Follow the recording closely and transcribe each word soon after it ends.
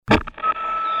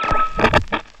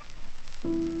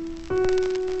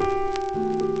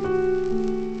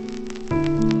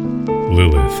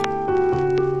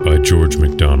George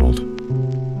MacDonald.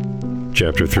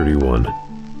 Chapter 31.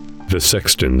 The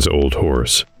Sexton's Old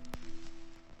Horse.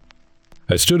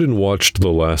 I stood and watched the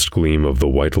last gleam of the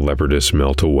white leopardess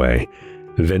melt away,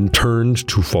 then turned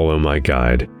to follow my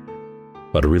guide,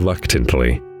 but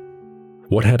reluctantly.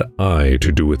 What had I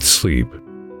to do with sleep?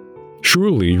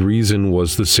 Surely reason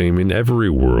was the same in every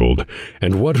world,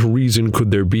 and what reason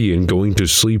could there be in going to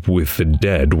sleep with the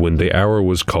dead when the hour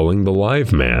was calling the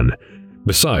live man?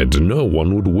 Besides, no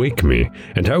one would wake me,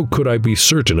 and how could I be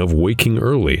certain of waking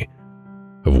early?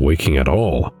 Of waking at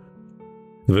all?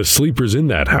 The sleepers in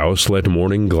that house let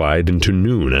morning glide into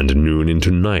noon, and noon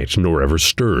into night, nor ever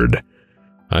stirred.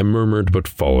 I murmured but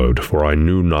followed, for I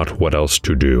knew not what else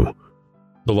to do.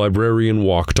 The librarian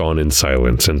walked on in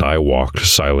silence, and I walked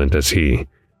silent as he.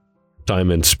 Time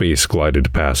and space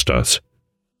glided past us.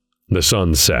 The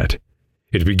sun set.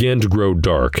 It began to grow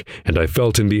dark, and I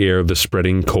felt in the air the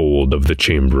spreading cold of the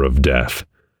chamber of death.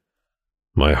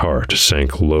 My heart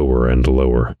sank lower and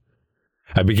lower.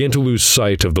 I began to lose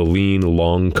sight of the lean,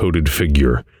 long-coated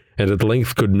figure, and at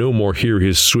length could no more hear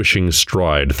his swishing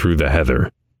stride through the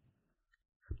heather.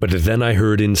 But then I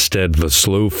heard instead the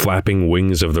slow flapping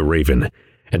wings of the raven,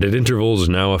 and at intervals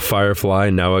now a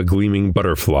firefly, now a gleaming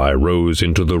butterfly rose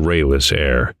into the rayless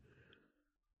air.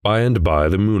 By and by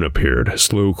the moon appeared,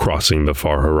 slow crossing the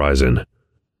far horizon.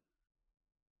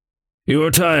 "You are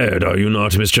tired, are you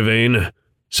not, Mr. Vane?"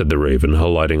 said the raven,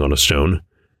 alighting on a stone.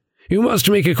 "You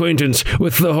must make acquaintance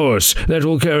with the horse that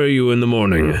will carry you in the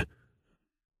morning."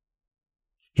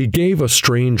 He gave a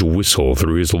strange whistle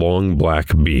through his long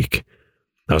black beak.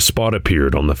 A spot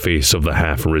appeared on the face of the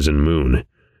half-risen moon.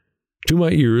 To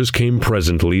my ears came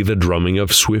presently the drumming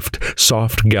of swift,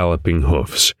 soft galloping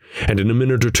hoofs, and in a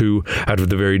minute or two, out of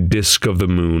the very disk of the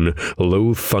moon,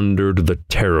 low thundered the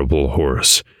terrible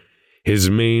horse. His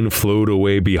mane flowed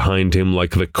away behind him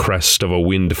like the crest of a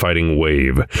wind-fighting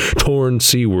wave, torn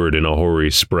seaward in a hoary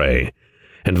spray,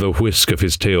 and the whisk of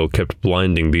his tail kept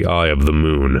blinding the eye of the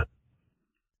moon.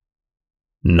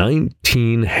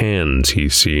 19 hands he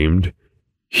seemed,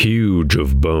 huge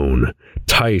of bone,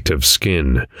 tight of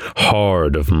skin,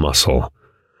 hard of muscle.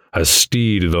 A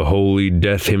steed the holy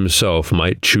Death himself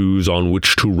might choose on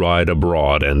which to ride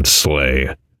abroad and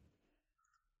slay.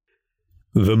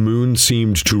 The moon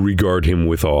seemed to regard him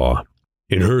with awe.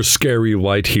 In her scary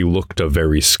light he looked a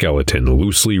very skeleton,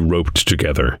 loosely roped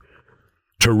together.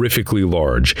 Terrifically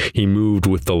large, he moved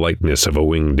with the lightness of a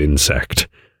winged insect.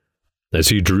 As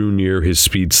he drew near, his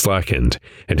speed slackened,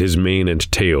 and his mane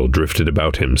and tail drifted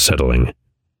about him, settling.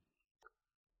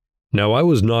 Now I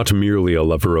was not merely a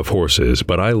lover of horses,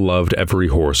 but I loved every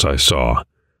horse I saw.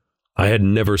 I had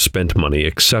never spent money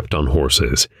except on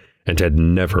horses, and had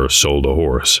never sold a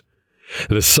horse.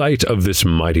 The sight of this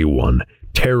mighty one,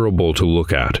 terrible to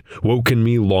look at, woke in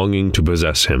me longing to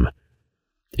possess him.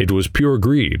 It was pure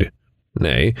greed,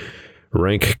 nay,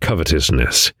 rank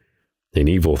covetousness, an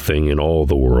evil thing in all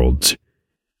the worlds.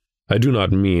 I do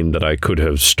not mean that I could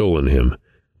have stolen him,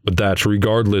 but that,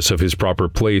 regardless of his proper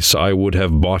place, I would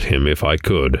have bought him if I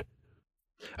could.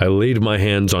 I laid my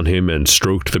hands on him and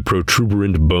stroked the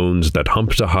protuberant bones that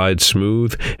humped a hide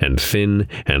smooth and thin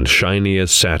and shiny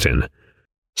as satin,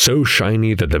 so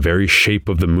shiny that the very shape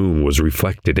of the moon was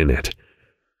reflected in it.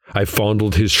 I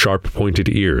fondled his sharp-pointed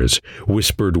ears,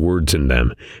 whispered words in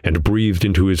them, and breathed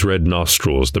into his red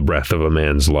nostrils the breath of a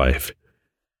man's life.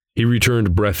 He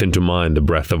returned breath into mine, the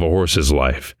breath of a horse's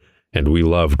life, and we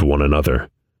loved one another.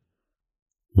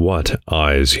 What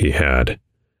eyes he had!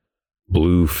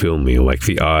 Blue filmy like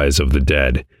the eyes of the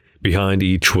dead. Behind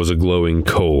each was a glowing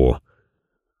coal.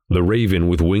 The raven,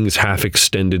 with wings half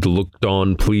extended, looked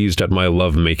on, pleased at my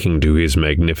love-making to his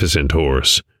magnificent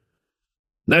horse.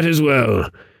 "That is well.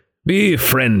 Be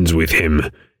friends with him,"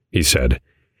 he said.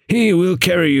 "He will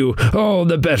carry you all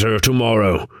the better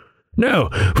tomorrow. Now,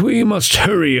 we must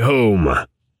hurry home."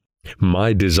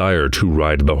 My desire to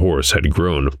ride the horse had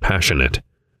grown passionate.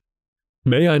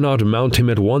 "May I not mount him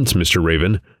at once, Mr.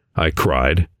 Raven?" I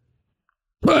cried.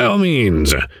 "By all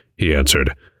means," he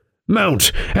answered.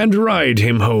 "Mount and ride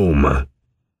him home."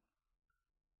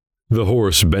 The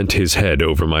horse bent his head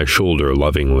over my shoulder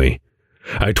lovingly.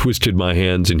 I twisted my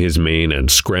hands in his mane and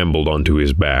scrambled onto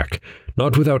his back,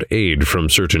 not without aid from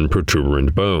certain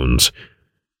protuberant bones.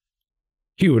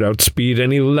 "He would outspeed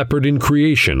any leopard in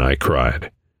creation," I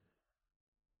cried.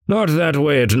 "Not that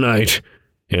way at night,"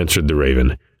 answered the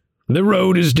raven. "The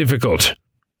road is difficult.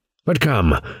 But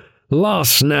come,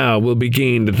 loss now will be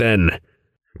gained then.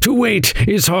 To wait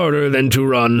is harder than to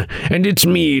run, and its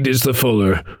meed is the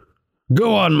fuller.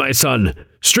 Go on, my son,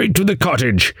 straight to the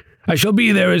cottage. I shall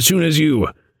be there as soon as you.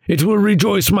 It will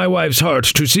rejoice my wife's heart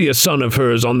to see a son of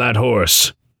hers on that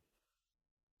horse."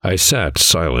 I sat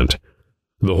silent.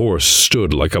 The horse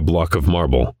stood like a block of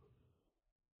marble.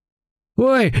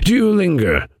 "Why do you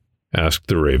linger?" asked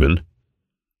the raven.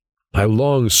 "I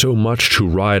long so much to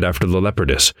ride after the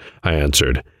leopardess," I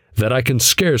answered, "that I can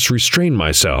scarce restrain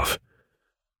myself."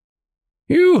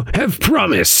 "You have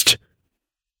promised."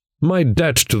 "My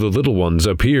debt to the little ones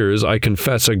appears, I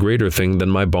confess, a greater thing than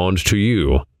my bond to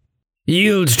you."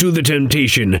 "Yield to the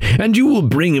temptation, and you will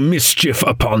bring mischief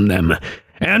upon them,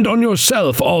 and on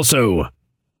yourself also."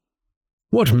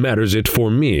 "What matters it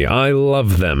for me? I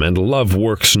love them, and love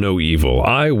works no evil.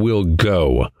 I will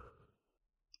go."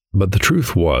 But the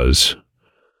truth was,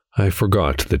 I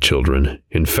forgot the children,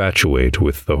 infatuate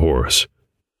with the horse.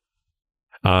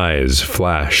 Eyes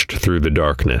flashed through the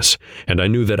darkness, and I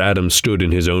knew that Adam stood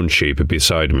in his own shape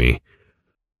beside me.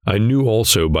 I knew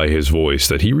also by his voice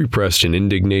that he repressed an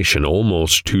indignation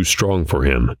almost too strong for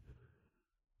him.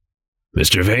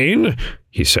 "Mr. Vane,"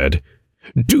 he said,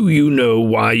 "do you know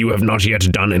why you have not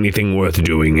yet done anything worth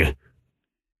doing?"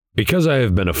 "Because I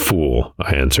have been a fool,"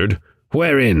 I answered.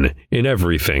 "Wherein?" "In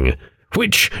everything."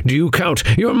 "Which do you count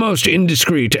your most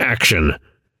indiscreet action?"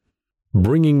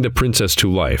 "Bringing the princess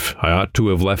to life. I ought to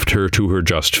have left her to her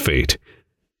just fate."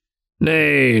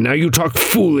 "Nay, now you talk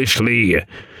foolishly.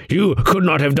 You could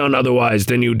not have done otherwise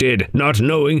than you did, not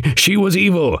knowing she was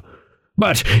evil.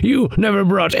 But you never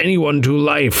brought anyone to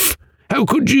life. How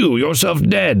could you, yourself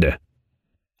dead?"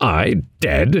 "I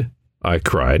dead?" I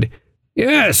cried.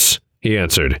 "Yes," he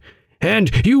answered,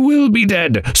 "and you will be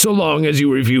dead so long as you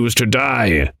refuse to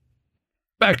die."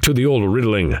 "Back to the old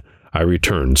riddling," I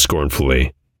returned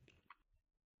scornfully.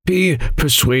 "Be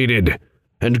persuaded,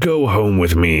 and go home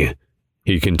with me,"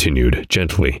 he continued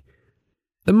gently.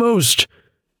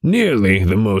 Nearly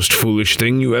the most foolish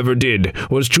thing you ever did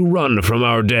was to run from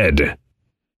our dead."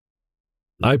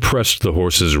 I pressed the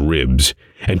horse's ribs,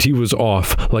 and he was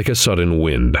off like a sudden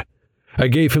wind. I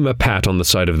gave him a pat on the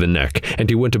side of the neck, and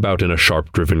he went about in a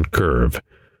sharp-driven curve.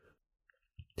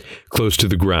 Close to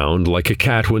the ground, like a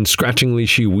cat when scratchingly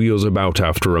she wheels about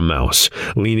after a mouse,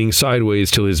 leaning sideways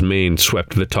till his mane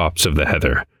swept the tops of the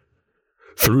heather.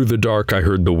 Through the dark I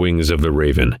heard the wings of the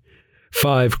raven.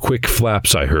 5 quick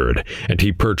flaps I heard, and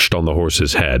he perched on the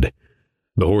horse's head.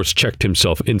 The horse checked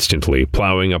himself instantly,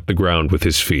 plowing up the ground with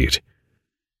his feet.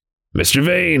 "Mr.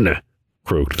 Vane,"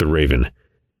 croaked the raven,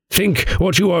 "think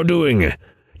what you are doing.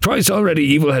 Twice already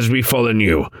evil has befallen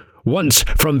you, once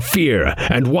from fear,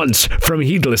 and once from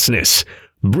heedlessness.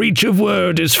 Breach of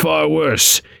word is far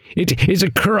worse. It is a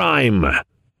crime."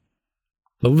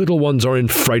 "The little ones are in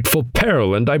frightful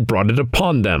peril, and I brought it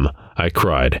upon them," I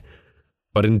cried.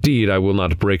 "But indeed I will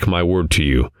not break my word to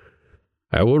you.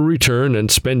 I will return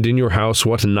and spend in your house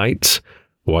what nights,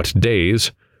 what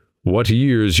days, what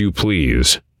years you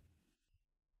please."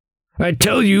 "I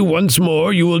tell you once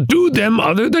more, you will do them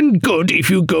other than good if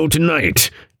you go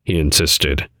tonight," he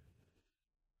insisted.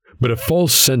 But a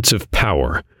false sense of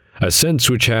power, a sense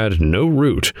which had no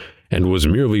root, and was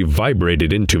merely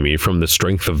vibrated into me from the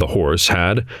strength of the horse,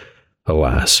 had,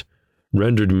 alas,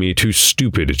 rendered me too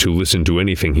stupid to listen to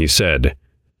anything he said.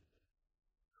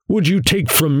 "Would you take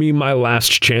from me my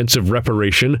last chance of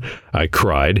reparation?" I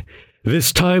cried.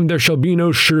 "This time there shall be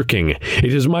no shirking.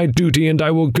 It is my duty, and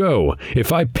I will go,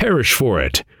 if I perish for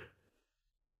it."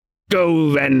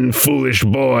 "Go then, foolish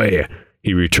boy,"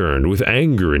 he returned, with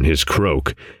anger in his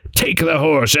croak. "Take the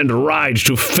horse and ride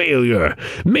to failure.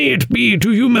 May it be to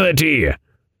humility."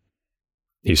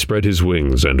 He spread his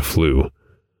wings and flew.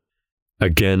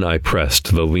 Again I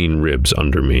pressed the lean ribs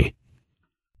under me.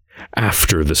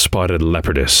 "After the spotted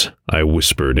leopardess," I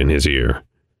whispered in his ear.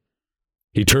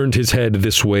 He turned his head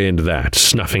this way and that,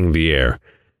 snuffing the air,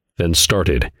 then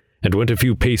started, and went a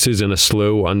few paces in a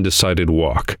slow, undecided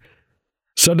walk.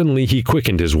 Suddenly he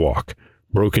quickened his walk,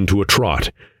 broke into a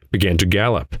trot, began to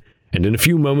gallop, and in a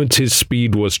few moments his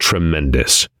speed was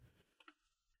tremendous.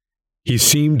 He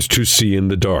seemed to see in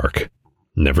the dark,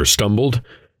 never stumbled,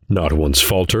 not once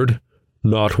faltered,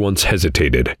 not once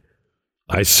hesitated.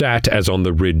 I sat as on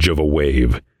the ridge of a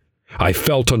wave. I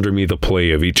felt under me the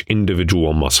play of each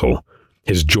individual muscle.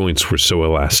 His joints were so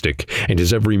elastic, and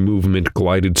his every movement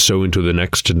glided so into the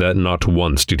next that not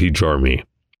once did he jar me.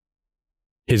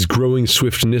 His growing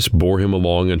swiftness bore him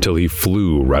along until he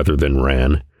flew rather than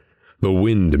ran. The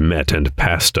wind met and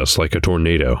passed us like a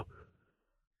tornado.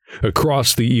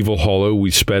 Across the evil hollow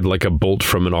we sped like a bolt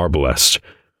from an arbalest.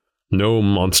 No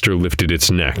monster lifted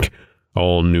its neck.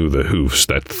 All knew the hoofs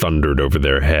that thundered over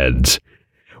their heads.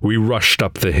 We rushed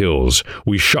up the hills.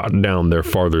 We shot down their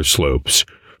farther slopes.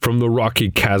 From the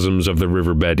rocky chasms of the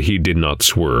riverbed he did not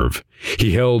swerve.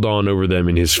 He held on over them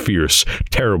in his fierce,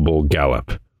 terrible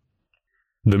gallop.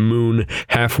 The moon,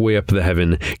 halfway up the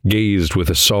heaven, gazed with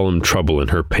a solemn trouble in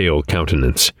her pale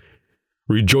countenance.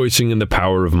 Rejoicing in the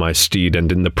power of my steed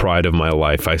and in the pride of my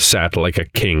life, I sat like a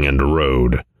king and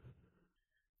rode.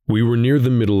 We were near the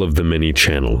middle of the many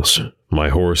channels, my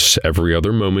horse every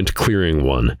other moment clearing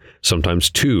one, sometimes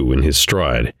two in his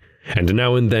stride, and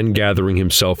now and then gathering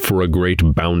himself for a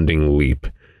great bounding leap,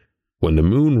 when the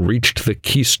moon reached the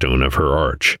keystone of her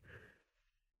arch.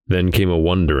 Then came a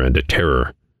wonder and a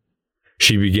terror.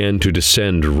 She began to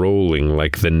descend, rolling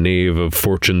like the nave of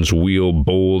fortune's wheel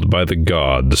bowled by the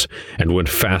gods, and went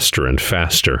faster and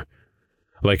faster.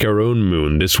 Like our own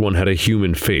moon, this one had a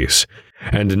human face,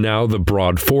 and now the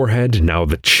broad forehead, now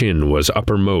the chin was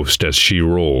uppermost as she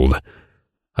rolled.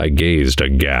 I gazed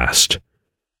aghast.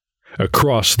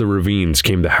 Across the ravines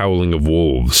came the howling of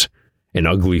wolves. An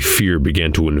ugly fear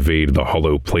began to invade the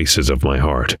hollow places of my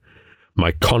heart.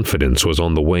 My confidence was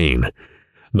on the wane.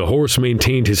 The horse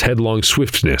maintained his headlong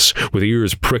swiftness, with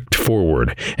ears pricked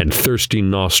forward, and thirsty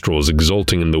nostrils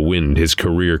exulting in the wind his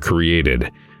career created.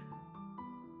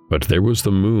 But there was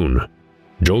the moon,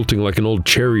 jolting like an old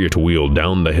chariot wheel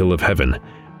down the hill of heaven,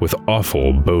 with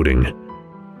awful boding.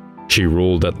 She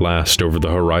rolled at last over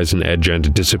the horizon edge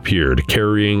and disappeared,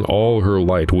 carrying all her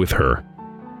light with her.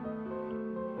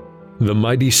 The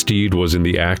mighty steed was in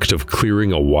the act of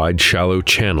clearing a wide, shallow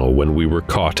channel when we were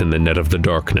caught in the net of the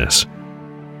darkness.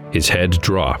 His head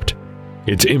dropped.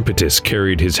 Its impetus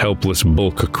carried his helpless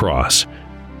bulk across,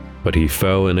 but he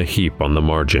fell in a heap on the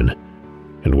margin,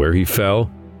 and where he fell,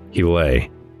 he lay.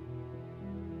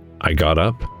 I got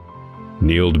up,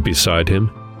 kneeled beside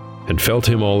him, and felt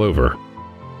him all over.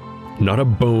 Not a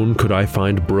bone could I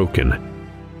find broken,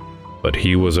 but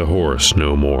he was a horse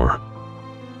no more.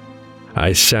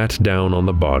 I sat down on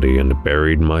the body and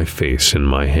buried my face in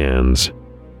my hands.